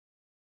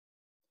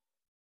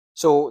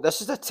So this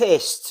is a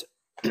test.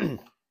 The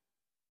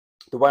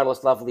wireless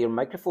lavalier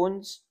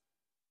microphones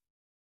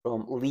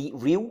from Lee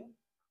Reel.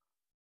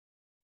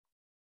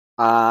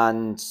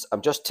 And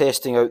I'm just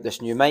testing out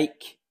this new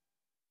mic,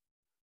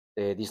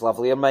 these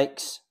lavalier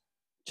mics,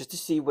 just to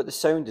see what the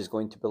sound is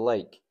going to be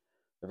like.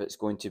 If it's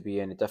going to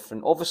be any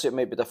different. Obviously it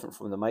might be different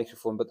from the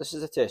microphone, but this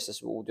is a test, this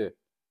is what we'll do.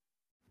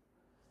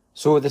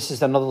 So this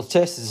is another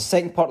test, this is the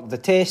second part of the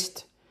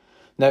test.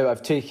 Now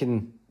I've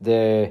taken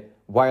the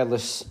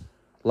wireless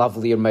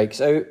lavalier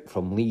mics out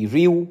from Lee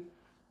Reel,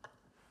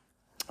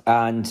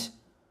 and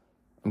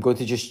I'm going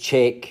to just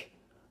check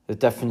the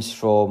difference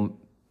from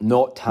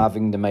not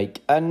having the mic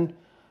in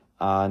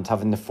and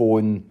having the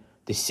phone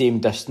the same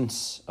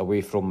distance away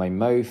from my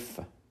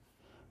mouth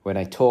when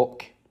I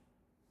talk.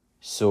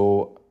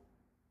 So,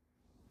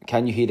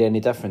 can you hear any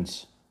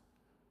difference?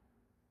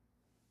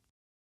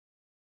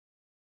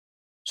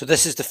 So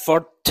this is the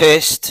third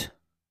test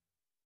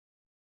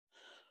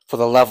for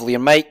the lavalier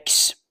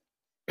mics.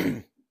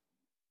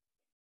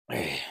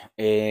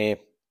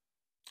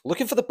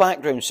 Looking for the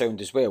background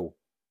sound as well.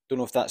 Don't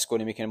know if that's going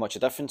to make any much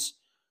of a difference.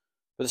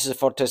 But this is the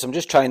third test. I'm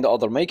just trying the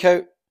other mic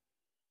out.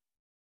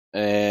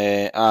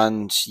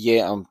 And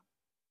yeah,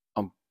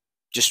 I'm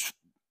just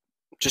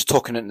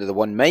talking into the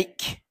one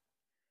mic.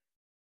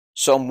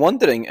 So I'm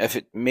wondering if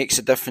it makes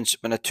a difference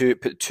when I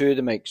put two of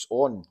the mics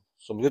on.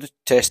 So I'm going to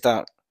test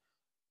that.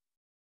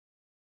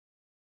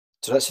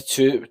 So that's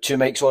the two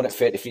mics on at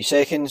 33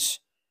 seconds.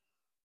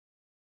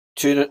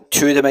 Two of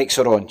the mics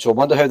are on. So I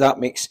wonder how that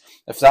makes,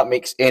 if that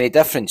makes any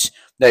difference.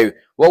 Now,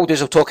 what I'll do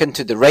is I'll talk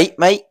into the right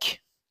mic,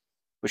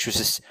 which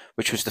was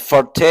the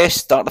third test,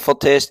 start the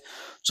third test.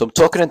 So I'm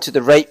talking into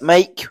the right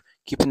mic,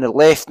 keeping the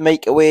left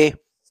mic away.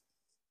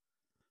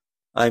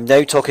 I'm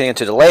now talking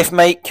into the left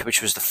mic,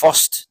 which was the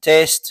first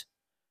test.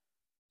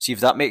 See if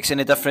that makes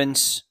any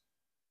difference.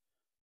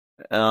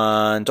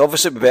 And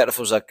obviously it'd be better if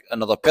there was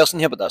another person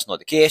here, but that's not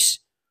the case.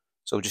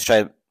 So I'll just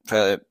try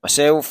it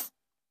myself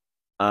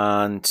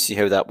and see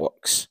how that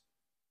works.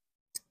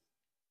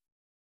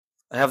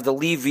 I have the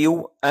Lee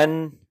Reel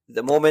in at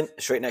the moment.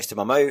 It's right next to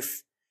my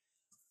mouth.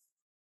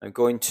 I'm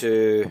going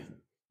to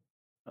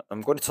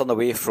turn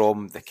away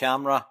from the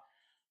camera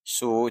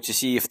so to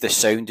see if the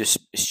sound is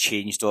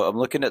changed. I'm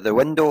looking at the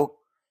window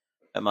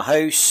at my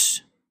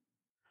house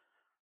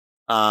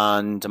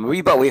and I'm a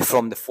wee bit away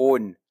from the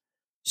phone,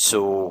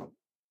 so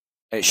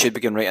it should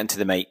be going right into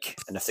the mic.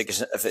 And if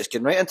it's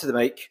going right into the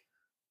mic,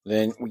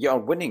 then we are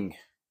winning.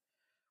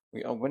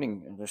 We are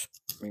winning. And just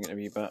bring it a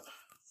wee bit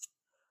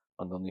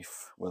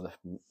underneath where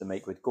the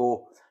mic would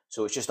go.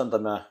 So it's just under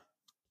my...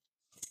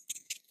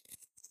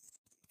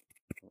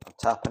 I'm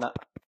tapping it.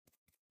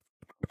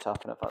 I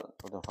don't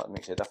know if that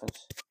makes a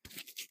difference.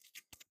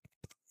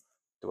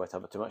 Do I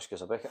tap it too much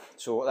because I break it?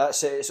 So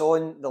that's it. It's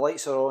on. The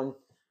lights are on,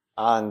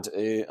 and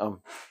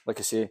like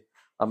I say,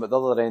 I'm at the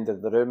other end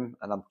of the room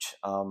and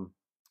I'm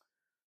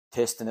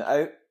testing it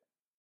out.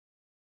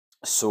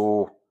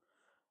 So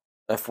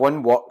if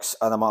one works,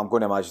 and I'm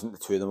going to imagine the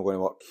two of them are going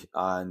to work,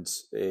 and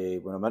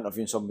when I'm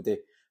interviewing somebody,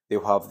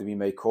 they'll have the wee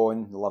mic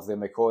on, they'll have their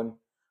mic on.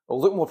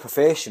 It'll look more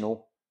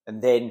professional,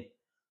 and then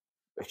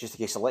it's just a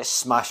case of let's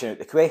smash out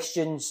the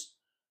questions,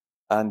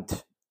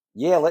 and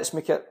yeah, let's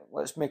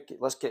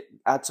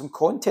add some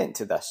content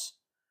to this.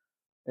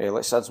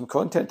 Let's add some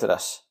content to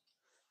this.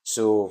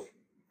 So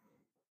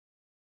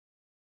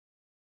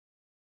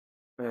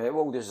what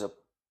we'll do is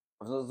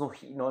there's no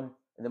heating on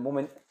at the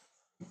moment,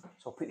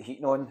 so I'll put the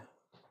heating on.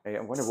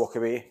 I'm going to walk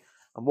away.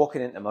 I'm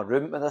walking into my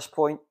room at this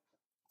point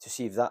to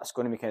see if that's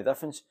going to make any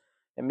difference.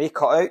 It may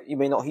cut out, you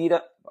may not hear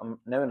it. I'm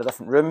now in a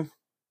different room.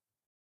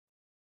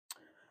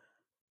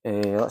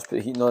 Let's put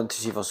the heating on to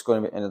see if it's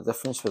going to make any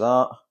difference with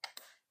that.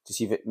 To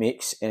see if it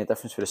makes any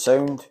difference with the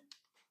sound.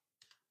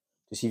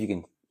 To see if you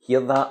can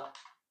hear that.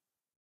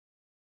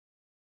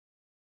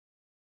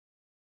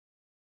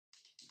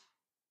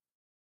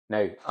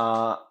 Now,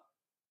 I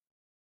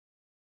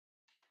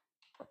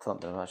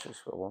don't know, that's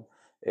just what I want.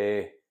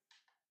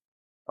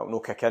 It'll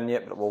not kick in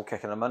yet, but it will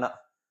kick in a minute.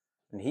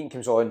 And the heating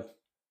comes on.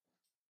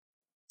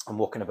 I'm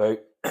walking about.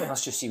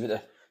 Let's just see what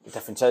the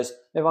difference is.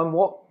 Now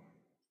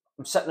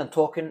I'm sitting and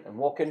talking and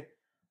walking,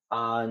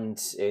 and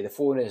the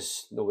phone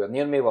is nowhere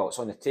near me. Well, it's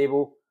on the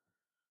table.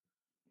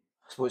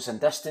 I suppose it's in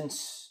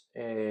distance.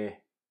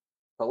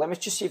 But let me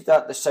just see if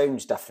the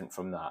sound's different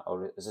from that,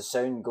 or is the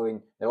sound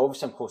going? Now,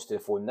 obviously, I'm close to the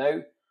phone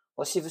now.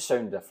 Let's see if the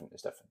sound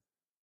is different.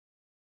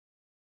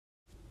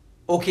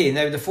 Okay,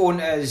 now the phone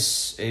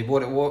is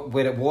where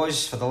it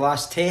was for the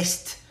last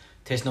test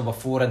number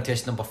 4 and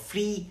test number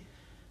 3.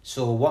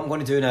 So what I'm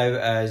going to do now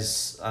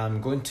is I'm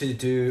going to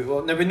do...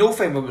 Well, now we know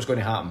fine what was going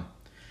to happen.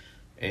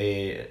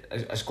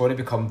 It's going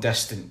to become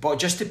distant. But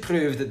just to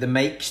prove that the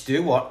mics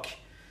do work,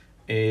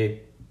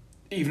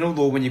 even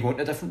although when you go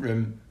into a different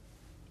room,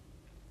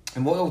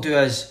 and what I'll do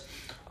is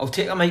I'll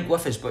take a mic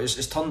with us, but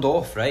it's turned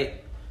off,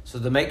 right? So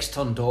the mic's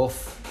turned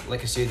off.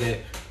 Like I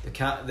say,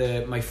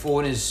 my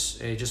phone is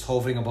just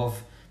hovering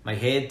above my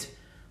head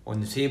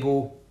on the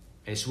table.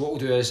 So what we'll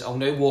do is I'll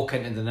now walk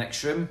into the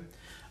next room,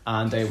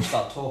 and I will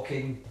start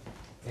talking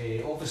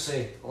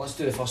Obviously, let's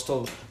do the first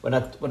one. When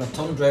I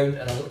turned round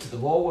and I looked at the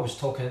wall, I was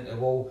talking at the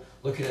wall,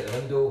 looking at the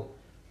window.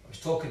 I was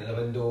talking to the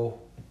window,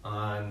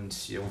 and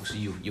obviously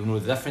you'll know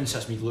the difference.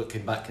 That's me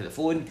looking back at the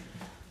phone,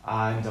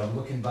 and I'm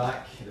looking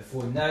back at the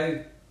phone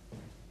now,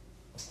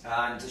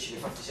 and it should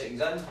be 50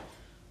 seconds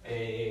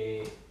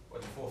in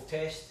on the fourth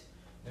test.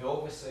 Now,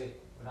 obviously,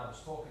 when I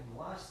was talking the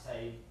last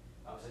time,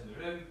 I was in the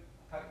room,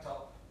 picked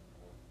up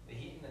the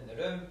heating in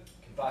the room,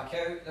 came back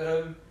out the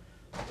room.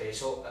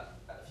 So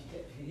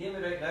if you hear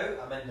me right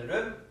now, I'm in the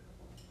room.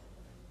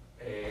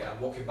 I'm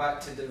walking back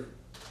to the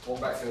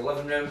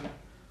living room,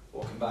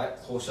 walking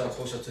back closer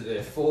to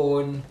the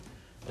phone.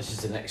 This is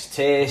the next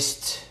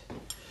test,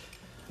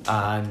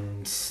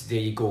 and there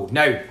you go.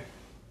 Now,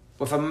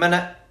 with a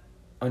minute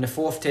on the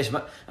fourth test,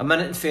 a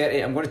minute and 30,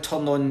 I'm going to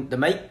turn on the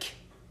mic,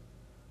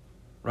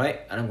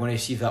 right, and I'm going to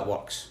see if that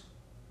works.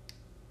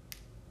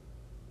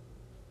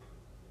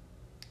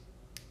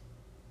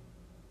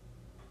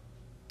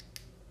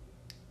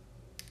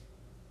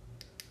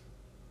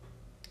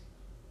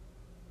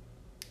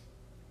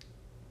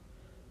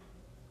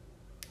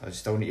 I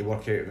still need to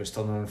work out if it's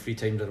turning on 3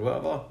 times or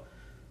whatever.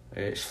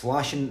 It's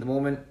flashing at the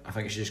moment. I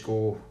think it should just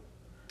go.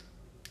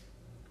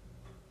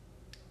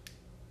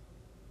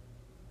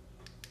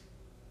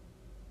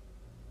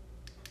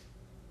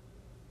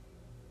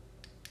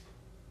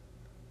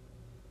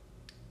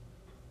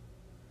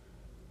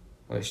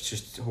 Let's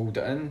just hold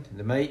it in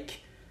the mic.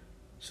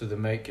 So the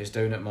mic is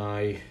down at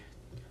my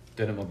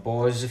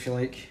balls, if you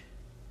like.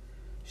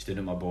 It's down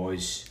at my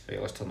balls. Right,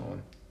 let's turn it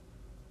on.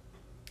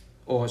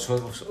 I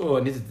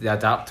needed the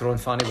adapter on,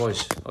 Fanny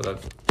boys. Hold on.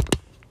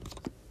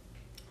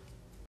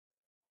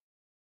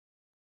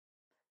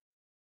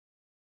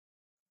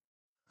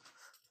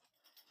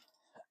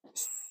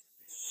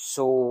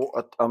 So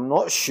I'm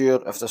not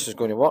sure if this is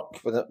going to work,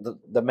 but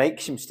the mic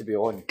seems to be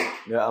on.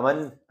 Now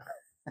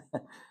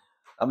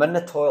I'm in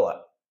the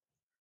toilet.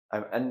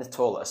 I'm in the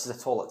toilet. This is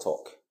the toilet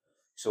talk.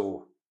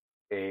 So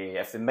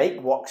if the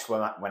mic works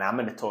when I'm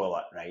in the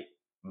toilet, right,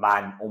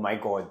 man, oh my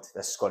god,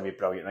 this is going to be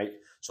brilliant, right?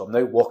 So I'm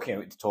now walking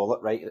out the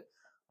toilet, right?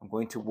 I'm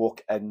going to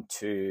walk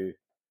into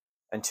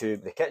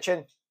the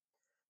kitchen.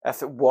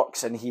 If it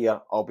works in here,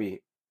 I'll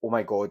be, oh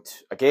my god,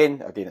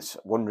 again, it's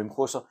one room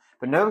closer.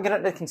 But now I'm getting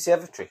into the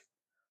conservatory.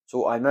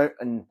 So I'm out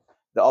in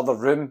the other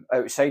room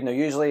outside. Now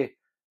usually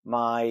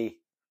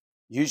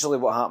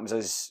what happens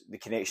is the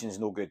connection is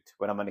no good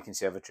when I'm in the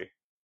conservatory.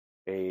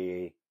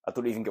 I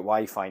don't even get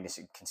Wi-Fi in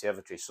the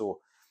conservatory.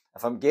 So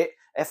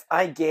if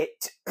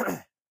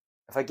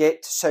I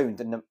get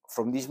sound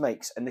from these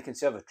mics in the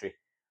conservatory,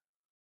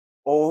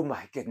 oh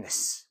my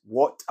goodness,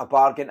 what a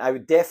bargain! I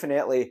would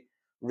definitely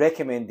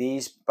recommend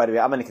these. By the way,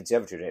 I'm in the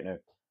conservatory right now.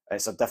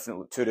 It's a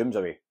different 2 rooms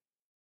away.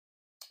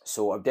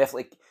 So I would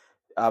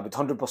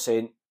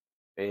 100%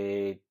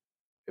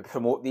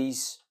 promote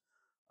these.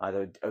 I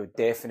would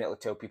definitely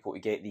tell people to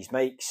get these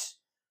mics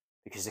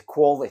because the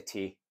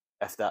quality,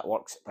 if that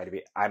works, by the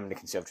way, I'm in the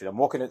conservatory. I'm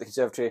walking out the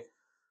conservatory.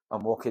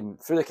 I'm walking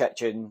through the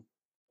kitchen.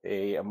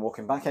 I'm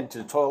walking back into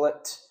the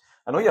toilet.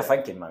 I know you're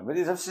thinking, man, what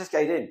is this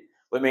guy doing?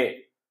 Look,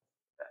 mate,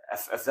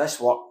 if this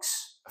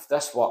works,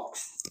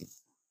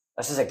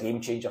 this is a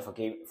game changer for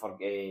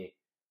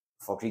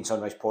Green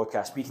Sunrise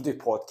Podcast. We can do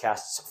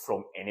podcasts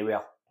from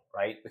anywhere,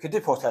 right? We could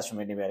do podcasts from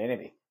anywhere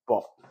anyway,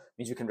 but it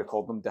means we can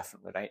record them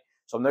differently, right?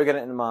 So I'm now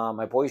getting into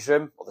my boys'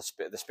 room, or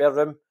the spare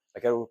room,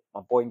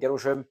 my boy and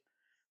girl's room.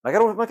 My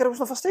girl's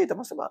not first aid, I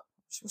must admit.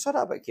 What's that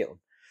about, Caitlin?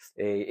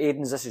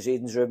 This is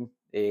Aiden's room.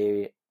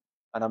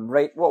 And I'm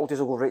right, what I'll do is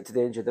I'll go right to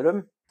the edge of the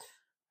room.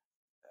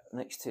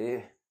 Next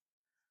to,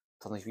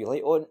 turn this wee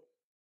light on.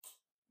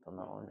 Turn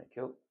that on, right,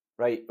 cool.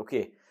 Right,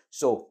 okay.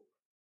 So,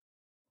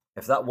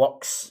 if that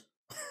works,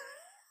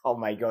 oh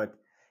my god.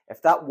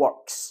 If that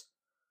works,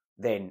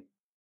 then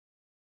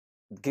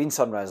Green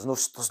Sunrise,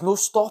 there's no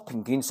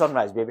stopping Green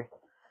Sunrise, baby.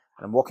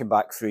 And I'm walking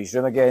back through his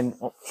room again.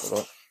 Oh,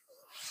 sorry.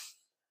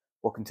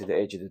 Walking to the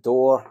edge of the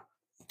door.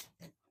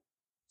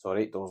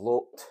 Sorry, door's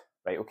locked.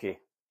 Right, okay.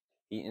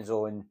 Heating's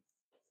on.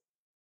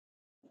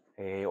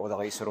 All the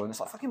lights are on. It's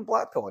like fucking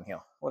Blackpool in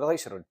here. All the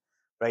lights are on.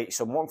 Right,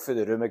 so I'm walking through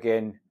the room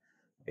again.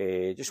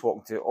 Just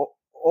walking to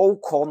all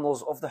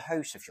corners of the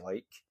house, if you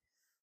like.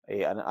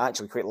 And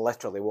actually, quite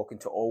literally, walking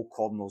to all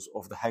corners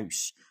of the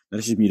house. Now,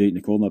 this is me right in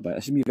the corner, but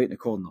this is me right in the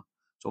corner.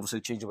 So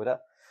obviously change with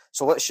that.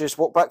 So let's just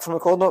walk back from the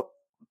corner.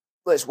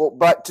 Let's walk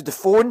back to the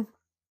phone.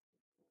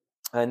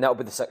 And that'll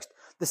be the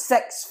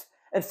sixth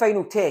and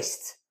final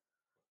test.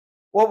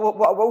 What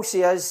I will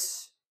say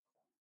is,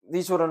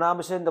 these were on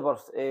Amazon. They were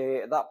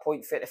at that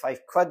point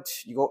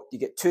 £35. You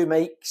get 2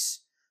 mics,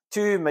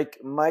 2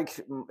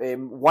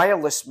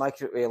 wireless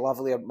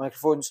lavalier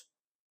microphones,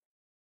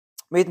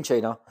 made in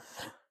China.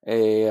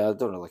 I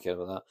don't really care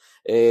about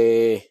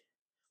that.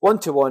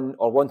 1-to-1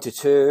 or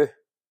 1-to-2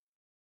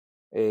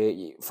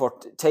 for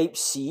Type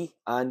C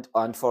and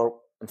for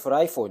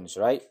iPhones,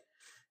 right?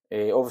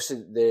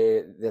 Obviously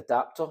the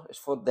adapter is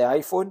for the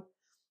iPhone,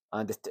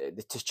 and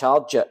to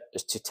charge it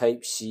is to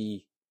Type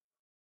C.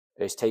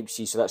 It's Type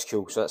C, so that's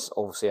cool. So that's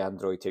obviously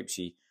Android Type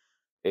C.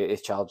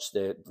 It charges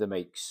the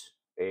mics.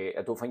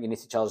 I don't think you need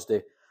to charge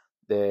the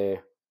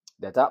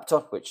adapter,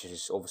 which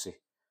obviously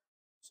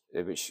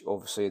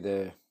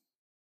the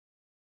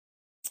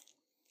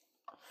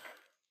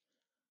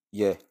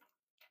yeah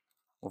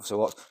obviously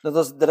works. Now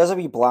there is a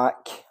wee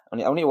black. I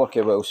need to work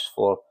out what else it's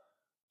for.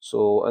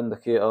 So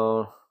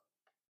indicator.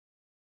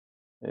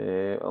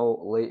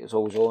 Oh, light is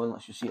always on.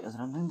 Let's just see. Is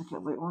there an indicator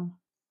light on?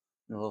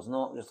 No, there's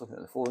not. I'm just looking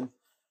at the phone.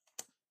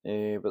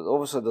 But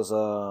obviously there's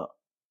a.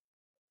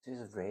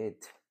 There's a red.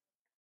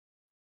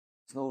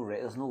 There's no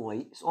red. There's no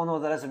lights. Oh no,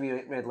 there is a wee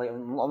red light.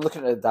 I'm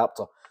looking at the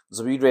adapter. There's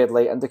a wee red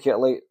light indicator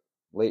light.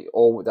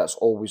 That's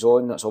always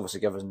on. That's obviously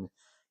giving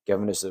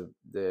us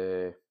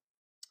the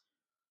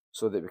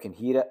so that we can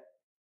hear it,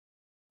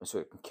 so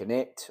it can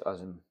connect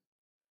as in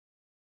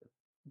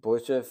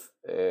Bluetooth.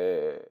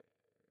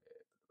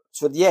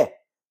 So yeah,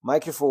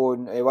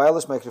 microphone,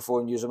 wireless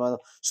microphone, user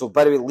manual. So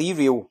by the way, Lee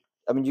Reel.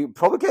 I mean, you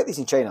probably get these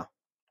in China.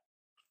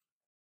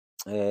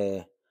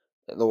 Though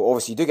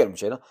obviously you do get them in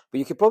China, but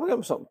you could probably get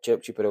them something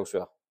cheaper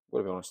elsewhere.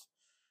 To be honest,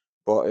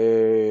 but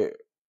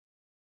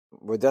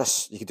with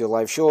this, you could do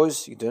live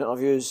shows, you can do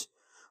interviews,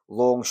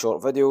 long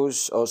short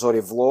videos. Oh,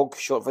 sorry, vlog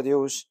short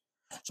videos.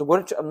 So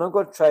I'm not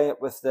going to try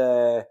it with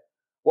the.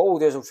 What we'll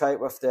do is I'll try it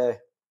with the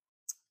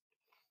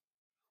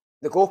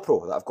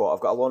GoPro that I've got. I've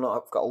got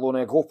a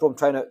Lona GoPro. I'm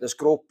trying out this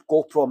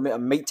GoPro. I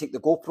might take the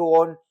GoPro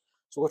on.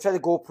 So we'll try the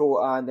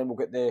GoPro and then we'll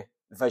get the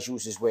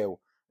visuals as well,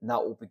 and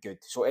that will be good.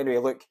 So anyway,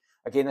 look,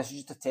 again, this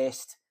is just a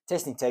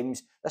testing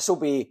times. This will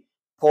be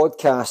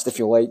podcast, if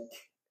you like,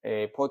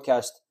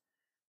 podcast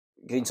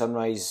Green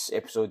Sunrise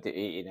episode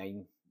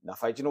 89. In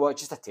fact, you know what?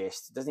 It's just a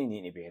test. It doesn't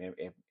need to be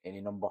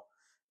any number.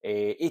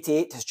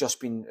 88 has just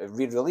been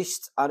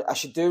re-released, and I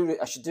should do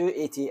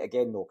 88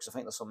 again though, because I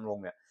think there's something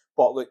wrong with it.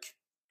 But look,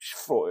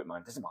 just throw it out,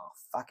 man. Doesn't matter.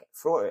 Fuck it,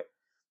 throw it out.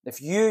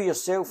 If you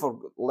yourself are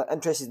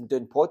interested in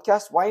doing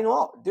podcasts, why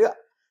not do it?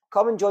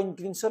 Come and join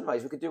Green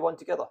Sunrise. We could do one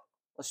together.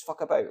 Let's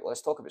fuck about.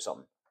 Let's talk about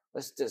something.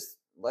 Let's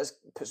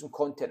put some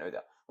content out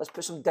there. Let's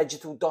put some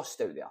digital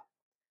dust out there.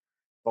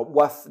 But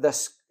with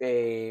this,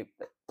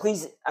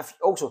 please,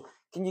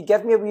 can you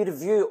give me a wee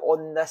review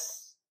on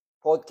this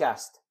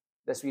podcast?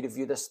 This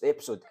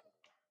episode.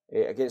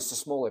 Again, it's a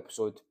small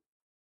episode,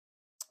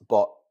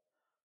 but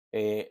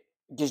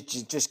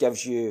just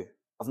gives you.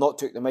 I've not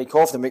took the mic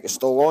off. The mic is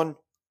still on.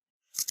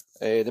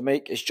 The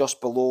mic is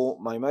just below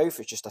my mouth.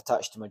 It's just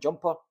attached to my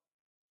jumper.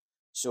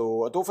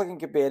 So I don't think I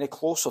can be any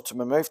closer to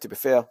my mouth, to be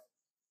fair.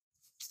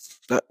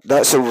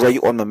 That's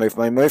right on my mouth.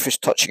 My mouth is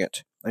touching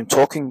it. I'm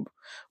talking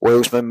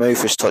whilst my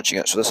mouth is touching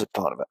it, so this is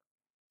part of it.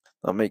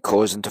 That might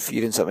cause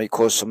interference. That might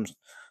cause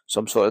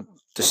some sort of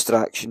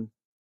distraction.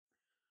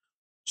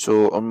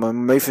 So my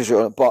mouth is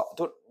right on it, but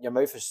your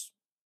mouth is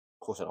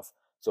close enough.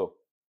 So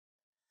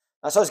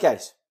that's us,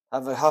 guys.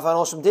 Have an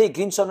awesome day.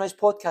 Green Sunrise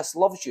Podcast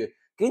loves you.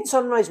 Green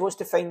Sunrise wants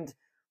to find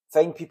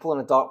people in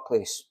a dark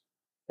place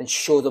and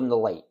show them the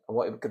light. And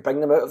what we could bring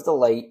them out of the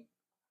light.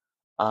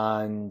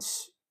 And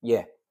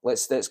yeah,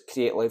 let's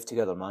create life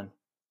together, man.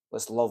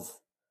 Let's love.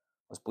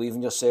 Let's believe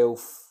in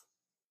yourself.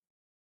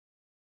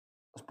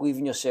 Let's believe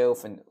in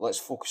yourself, and let's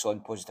focus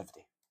on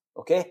positivity.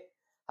 Okay?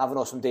 Have an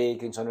awesome day.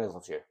 Green Sunrise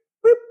loves you.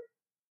 Boop.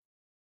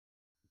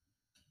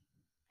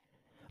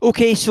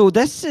 Okay, so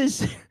this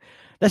is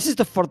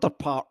the further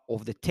part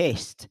of the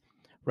test.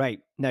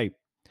 Right, now,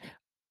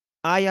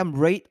 I am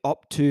right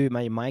up to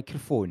my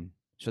microphone.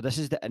 So this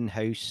is the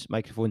in-house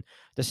microphone.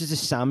 This is the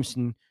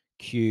Samson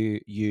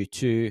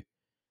QU2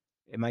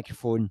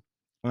 microphone.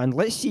 And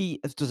let's see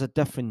if there's a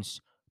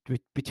difference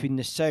between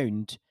the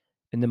sound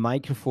and the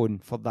microphone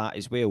for that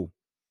as well.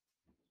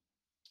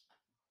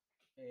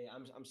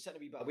 I'm sitting a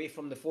wee bit away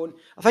from the phone.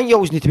 I think you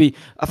always need to be.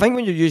 I think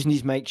when you're using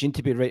these mics, you need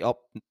to be right up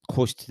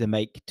close to the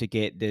mic to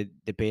get the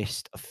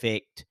best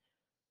effect.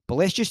 But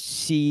let's just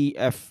see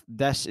if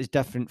this is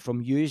different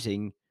from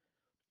using,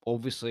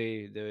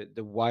 obviously,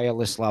 the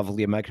wireless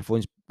lavalier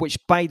microphones, which,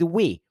 by the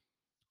way,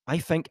 I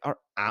think are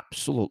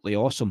absolutely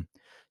awesome.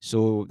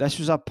 So this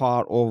was a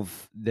part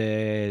of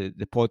the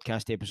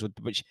podcast episode,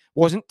 which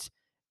wasn't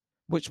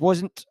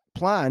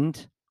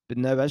planned, but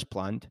now is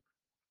planned.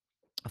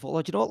 I thought,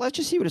 well, you know what? Let's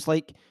just see what it's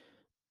like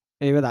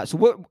with that. So,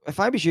 what if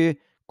I was you?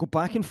 Go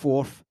back and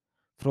forth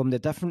from the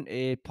different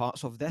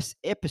parts of this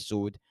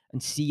episode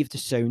and see if the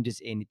sound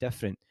is any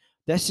different.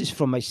 This is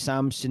from my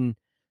Samson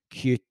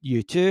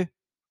QU2,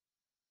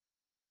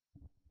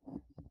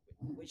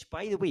 which,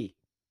 by the way,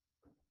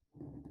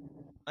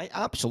 I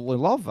absolutely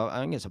love.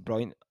 I think it's a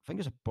brilliant. I think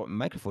it's a brilliant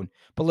microphone.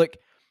 But look,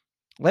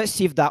 let's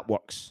see if that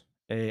works,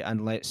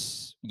 and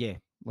let's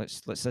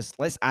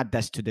add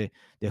this to the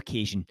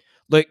occasion.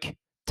 Look,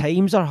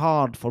 times are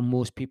hard for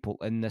most people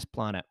in this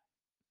planet,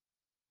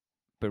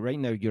 but right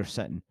now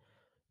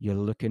you're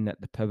looking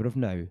at the power of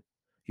now.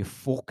 You're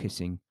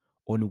focusing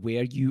on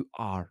where you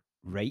are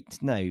right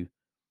now,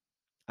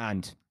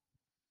 and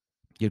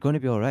you're going to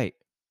be all right.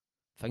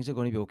 Things are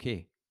going to be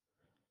okay.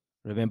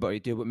 Remember to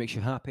do what makes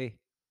you happy.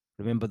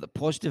 Remember that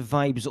positive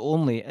vibes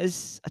only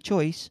is a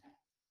choice.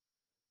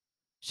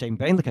 Shine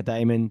bright like a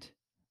diamond,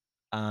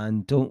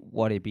 and don't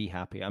worry, be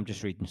happy. I'm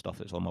just reading stuff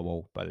that's on my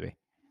wall, by the way.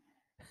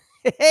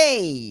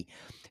 Hey!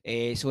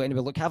 So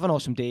anyway, look, have an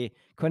awesome day.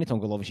 Quinny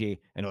Tonga loves you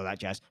and all that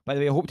jazz. By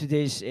the way, I hope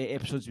today's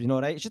episode's been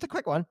all right. It's just a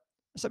quick one.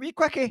 It's a wee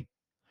quickie.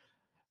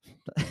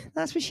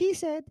 That's what she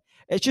said.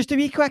 It's just a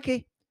wee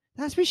quickie.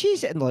 That's what she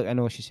said. And look, I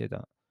know she said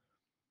that.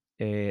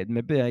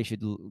 Maybe I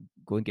should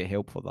go and get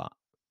help for that.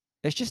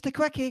 It's just a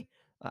quickie.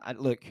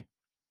 Look,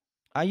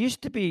 I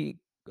used to be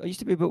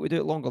able to do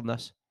it longer than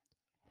this.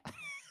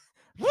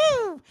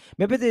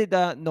 Maybe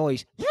that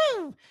noise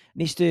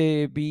needs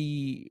to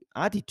be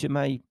added to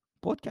my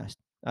podcast,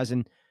 as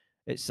in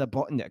it's a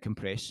button that I can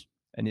press,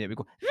 and there we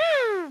go.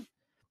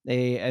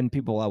 And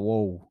people are,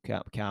 whoa,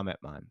 calm it,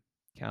 man,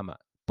 calm it.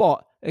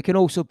 But it can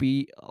also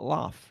be a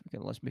laugh.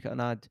 Let's make it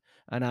an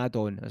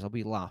add-on as a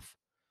wee laugh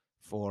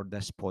for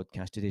this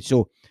podcast today.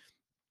 So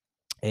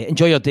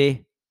enjoy your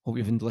day. Hope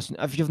you've been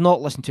listening. If you've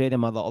not listened to any of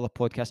my other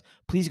podcasts,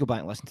 please go back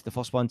and listen to the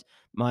first ones.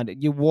 Man,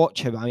 you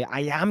watch how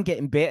I am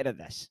getting better at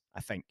this,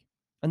 I think.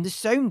 And the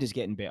sound is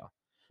getting better.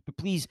 But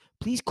please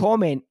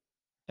comment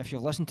if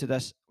you've listened to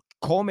this.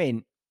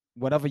 Comment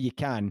wherever you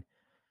can.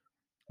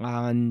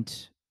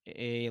 And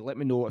let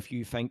me know if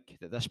you think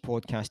that this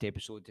podcast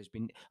episode has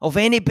been of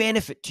any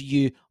benefit to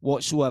you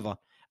whatsoever.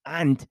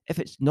 And if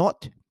it's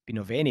not been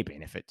of any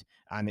benefit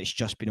and it's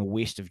just been a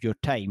waste of your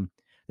time,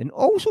 then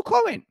also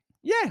comment.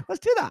 Yeah, let's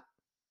do that.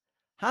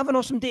 Have an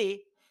awesome day.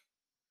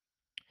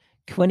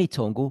 Quinny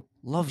Tongo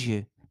loves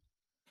you.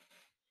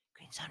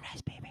 Green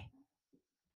Sunrise, baby.